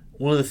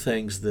 one of the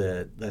things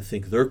that I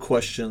think their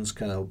questions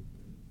kind of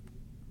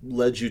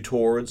led you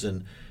towards,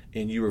 and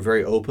you were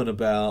very open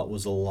about,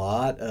 was a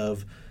lot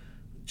of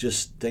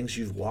just things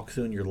you've walked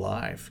through in your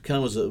life. Kind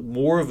of was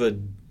more of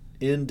an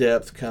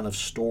in-depth kind of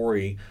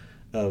story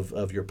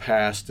of your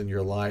past and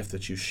your life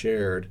that you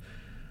shared.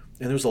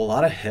 And there was a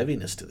lot of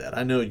heaviness to that.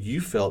 I know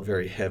you felt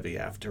very heavy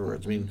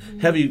afterwards. I mean,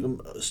 heavy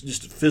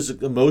just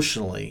physically,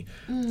 emotionally,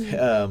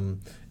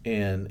 and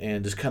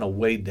just kind of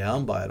weighed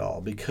down by it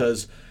all,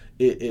 because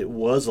it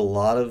was a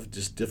lot of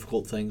just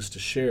difficult things to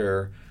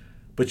share.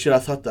 But yet I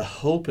thought the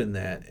hope in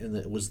that, and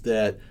it was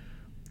that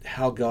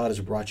how God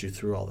has brought you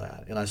through all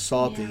that. And I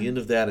saw at the end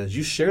of that, as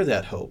you share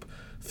that hope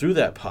through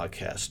that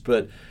podcast,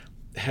 but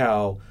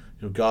how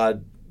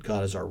God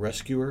is our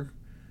rescuer.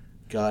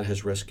 God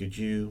has rescued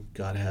you.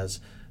 God has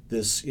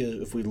this.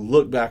 If we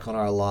look back on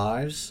our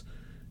lives,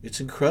 it's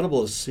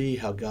incredible to see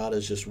how God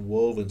has just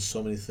woven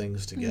so many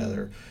things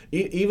together.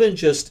 Even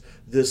just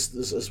this,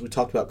 as we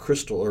talked about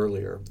Crystal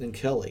earlier and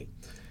Kelly,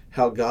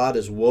 how God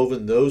has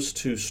woven those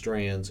two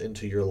strands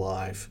into your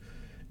life,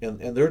 and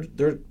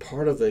they're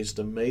part of this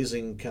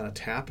amazing kind of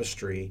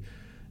tapestry.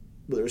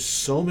 There's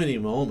so many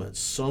moments,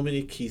 so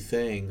many key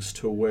things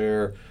to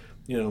where,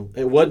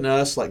 it wasn't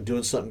us like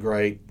doing something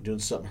great, doing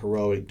something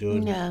heroic,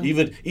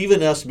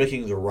 even us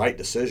making the right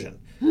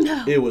decision.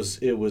 No. It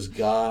was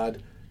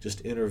God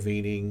just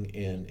intervening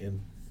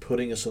and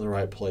putting us in the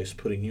right place,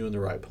 putting you in the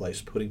right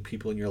place, putting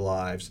people in your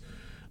lives,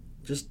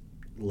 just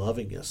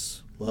loving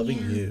us,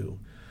 loving you.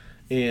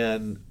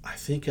 And I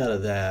think out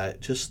of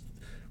that, just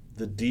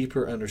the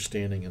deeper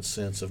understanding and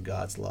sense of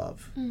God's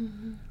love.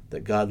 Mm-hmm.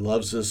 That God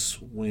loves us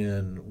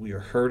when we are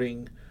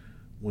hurting,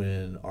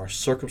 when our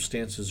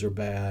circumstances are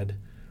bad,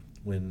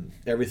 when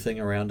everything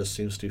around us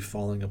seems to be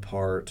falling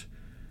apart.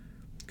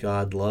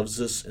 God loves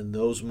us in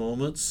those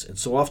moments. And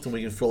so often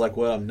we can feel like,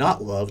 well, I'm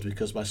not loved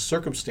because my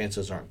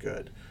circumstances aren't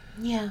good.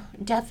 Yeah,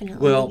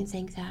 definitely. You can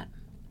think that.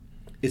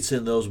 It's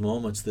in those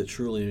moments that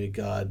truly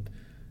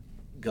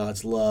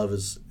God's love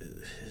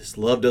His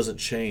love doesn't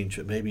change,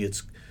 but maybe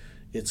it's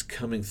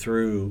coming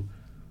through,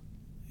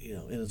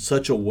 in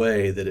such a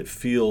way that it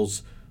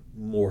feels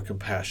more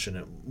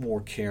compassionate,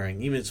 more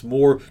caring. Even it's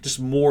more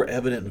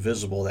evident and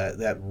visible,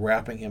 that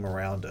wrapping Him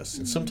around us.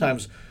 And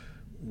sometimes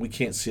we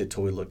can't see it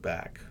till we look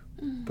back.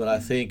 But I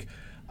think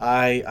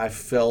I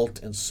felt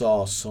and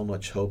saw so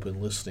much hope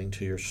in listening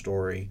to your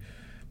story.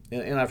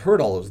 And I've heard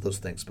all of those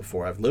things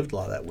before. I've lived a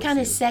lot of that with you. Kind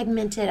of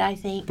segmented, I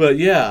think. But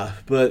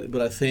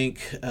but I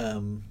think,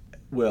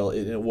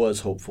 it was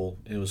hopeful.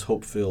 It was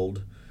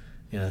hope-filled.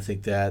 And I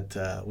think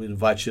that we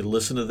invite you to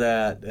listen to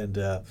that.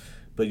 And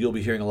but you'll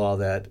be hearing a lot of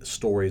that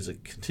story as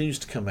it continues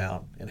to come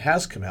out and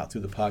has come out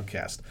through the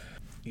podcast.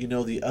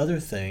 The other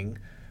thing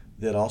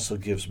that also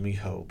gives me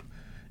hope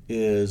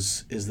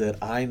is that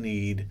I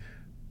need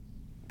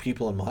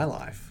people in my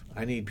life.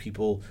 I need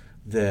people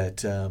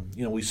that,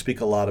 we speak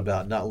a lot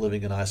about not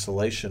living in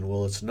isolation.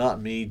 Well, it's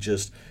not me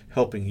just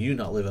helping you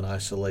not live in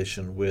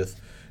isolation with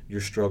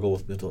your struggle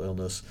with mental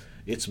illness.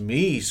 It's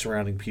me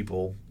surrounding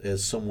people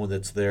as someone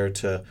that's there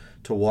to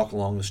walk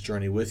along this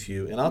journey with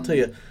you. And I'll tell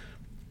you,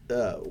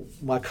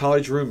 my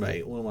college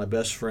roommate, one of my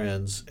best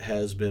friends,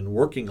 has been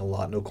working a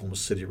lot in Oklahoma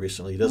City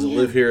recently. He doesn't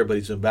live here, but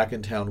he's been back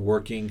in town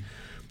working.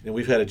 And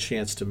we've had a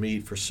chance to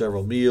meet for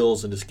several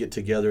meals and just get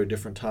together at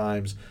different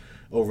times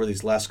over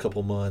these last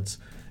couple months.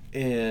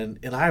 And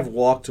I've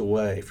walked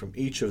away from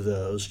each of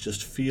those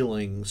just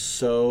feeling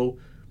so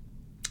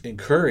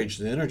encouraged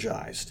and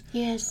energized.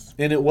 Yes.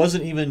 And it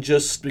wasn't even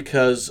just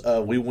because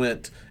we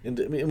went and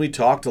we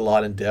talked a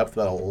lot in depth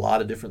about a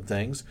lot of different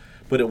things,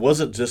 But it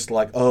wasn't just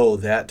like, oh,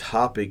 that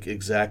topic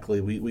exactly.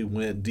 We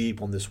went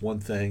deep on this one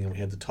thing and we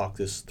had to talk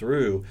this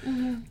through.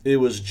 It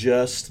was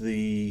just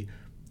the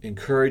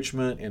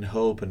encouragement and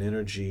hope and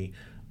energy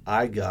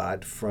I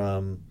got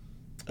from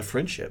a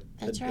friendship,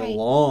 a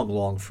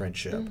long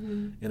friendship,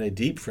 and a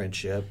deep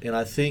friendship. And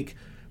I think,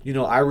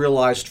 I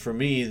realized for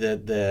me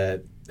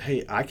that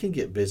hey, I can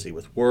get busy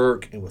with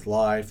work and with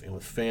life and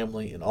with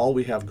family and all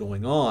we have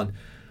going on,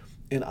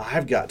 and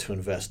I've got to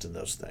invest in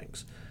those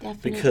things.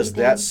 Definitely because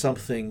that's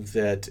something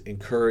that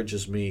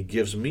encourages me,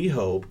 gives me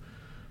hope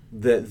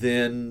that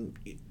then,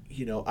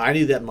 I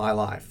need that in my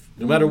life.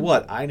 No matter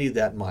what, I need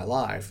that in my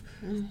life.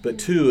 But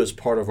two, as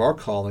part of our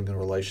calling and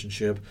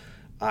relationship,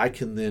 I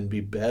can then be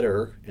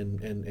better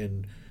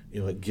and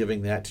at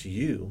giving that to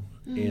you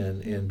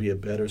and be a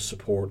better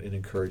support and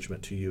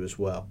encouragement to you as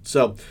well.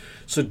 So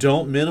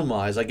don't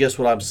minimize. I guess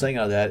what I'm saying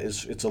out of that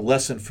is it's a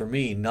lesson for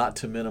me not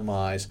to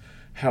minimize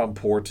how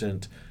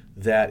important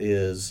that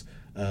is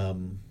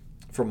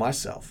for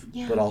myself,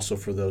 but also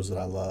for those that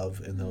I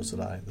love and those that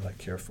I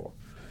care for.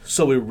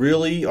 So we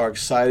really are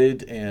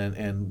excited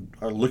and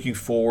are looking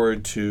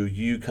forward to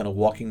you kind of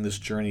walking this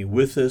journey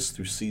with us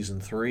through season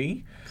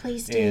 3.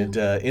 Please do. And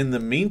in the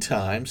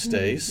meantime,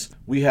 Stace,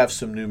 we have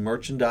some new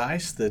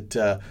merchandise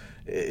that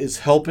is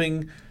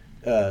helping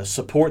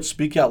support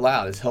Speak Out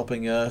Loud. It's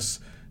helping us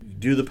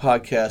do the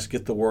podcast,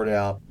 get the word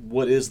out.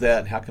 What is that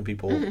and how can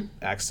people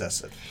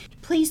access it?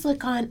 Please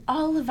look on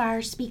all of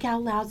our Speak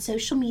Out Loud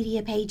social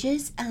media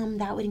pages.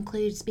 That would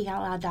include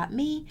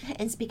speakoutloud.me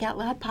and Speak Out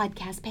Loud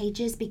podcast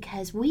pages,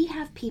 because we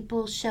have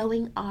people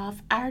showing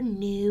off our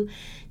new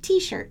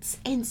t-shirts.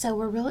 And so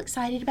we're real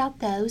excited about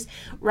those.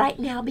 Right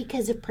now,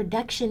 because of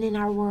production in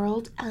our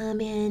world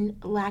and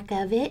lack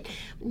of it,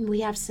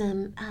 we have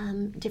some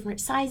different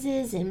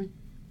sizes, and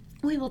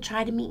we will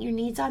try to meet your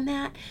needs on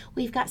that.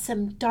 We've got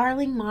some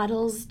darling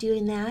models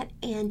doing that,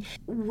 and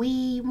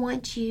we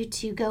want you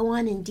to go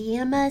on and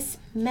DM us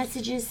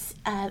messages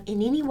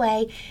in any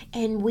way,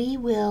 and we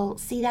will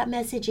see that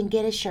message and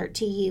get a shirt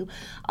to you.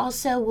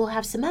 Also, we'll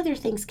have some other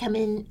things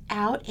coming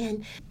out,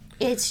 and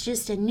it's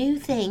just a new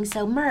thing.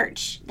 So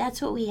merch,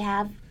 that's what we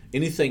have.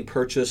 Anything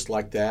purchased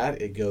like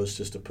that, it goes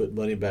just to put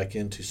money back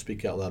into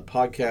Speak Out Loud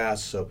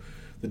podcast. So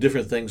the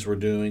different things we're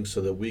doing so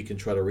that we can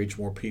try to reach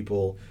more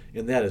people,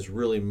 and that is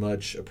really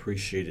much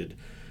appreciated.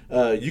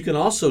 You can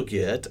also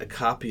get a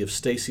copy of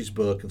Stacy's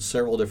book in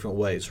several different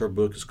ways. Her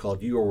book is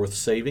called You Are Worth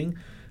Saving,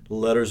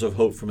 Letters of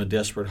Hope from a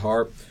Desperate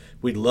Heart.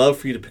 We'd love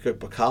for you to pick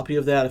up a copy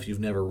of that if you've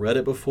never read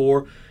it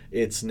before.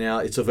 It's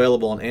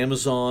available on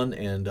Amazon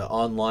and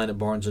online at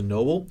Barnes &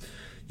 Noble.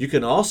 You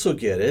can also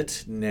get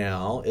it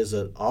now as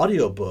an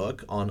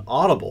audiobook on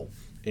Audible.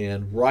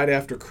 And right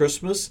after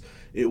Christmas,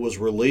 it was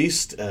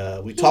released.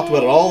 We talked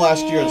about it all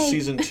last year in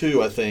season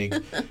 2, I think.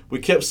 We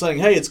kept saying,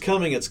 hey, it's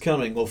coming, it's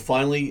coming. Well,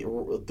 finally,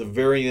 at the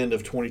very end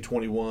of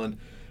 2021,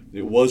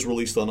 it was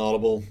released on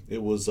Audible.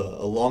 It was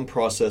a long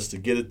process to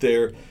get it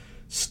there.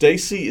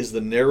 Stacy is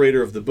the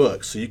narrator of the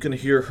book, so you can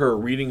hear her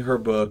reading her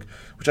book,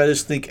 which I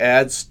just think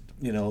adds,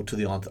 to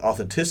the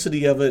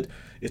authenticity of it.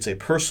 It's a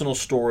personal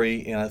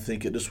story, and I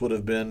think it just would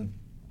have been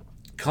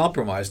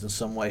compromised in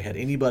some way had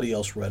anybody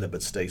else read it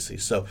but Stacy.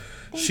 So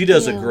she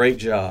does a great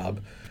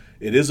job.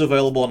 It is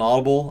available on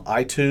Audible,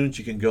 iTunes.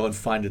 You can go and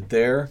find it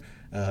there.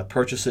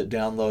 Purchase it,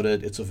 download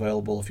it. It's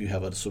available if you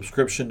have a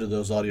subscription to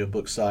those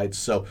audiobook sites.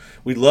 So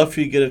we'd love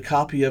for you to get a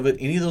copy of it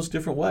any of those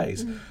different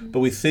ways. But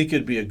we think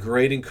it'd be a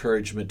great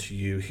encouragement to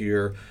you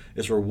here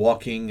as we're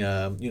walking,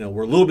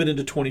 we're a little bit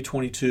into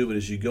 2022, but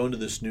as you go into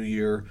this new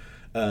year,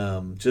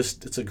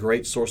 it's a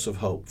great source of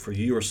hope for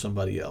you or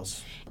somebody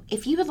else.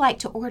 If you would like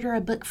to order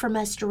a book from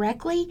us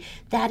directly,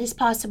 that is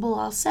possible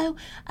also.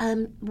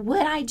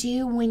 What I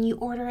do when you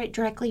order it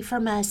directly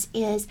from us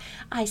is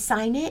I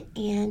sign it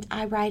and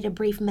I write a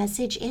brief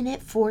message in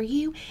it for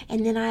you,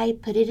 and then I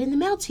put it in the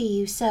mail to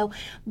you. So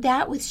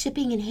that with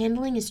shipping and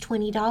handling is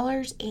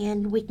 $20,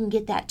 and we can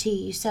get that to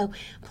you. So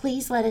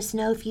please let us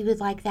know if you would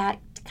like that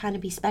to kind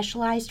of be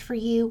specialized for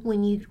you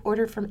when you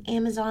order from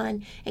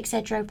Amazon,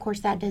 etc. Of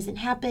course, that doesn't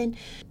happen.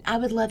 I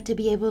would love to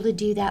be able to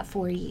do that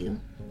for you.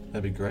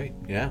 That'd be great.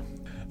 Yeah.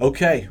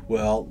 Okay.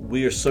 Well,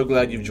 we are so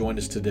glad you've joined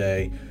us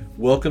today.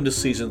 Welcome to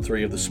season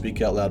 3 of the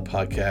Speak Out Loud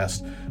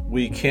podcast.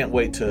 We can't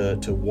wait to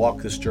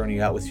walk this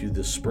journey out with you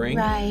this spring.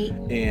 Right.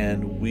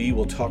 And we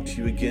will talk to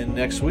you again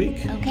next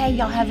week. Okay.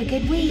 Y'all have a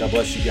good week. God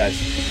bless you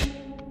guys.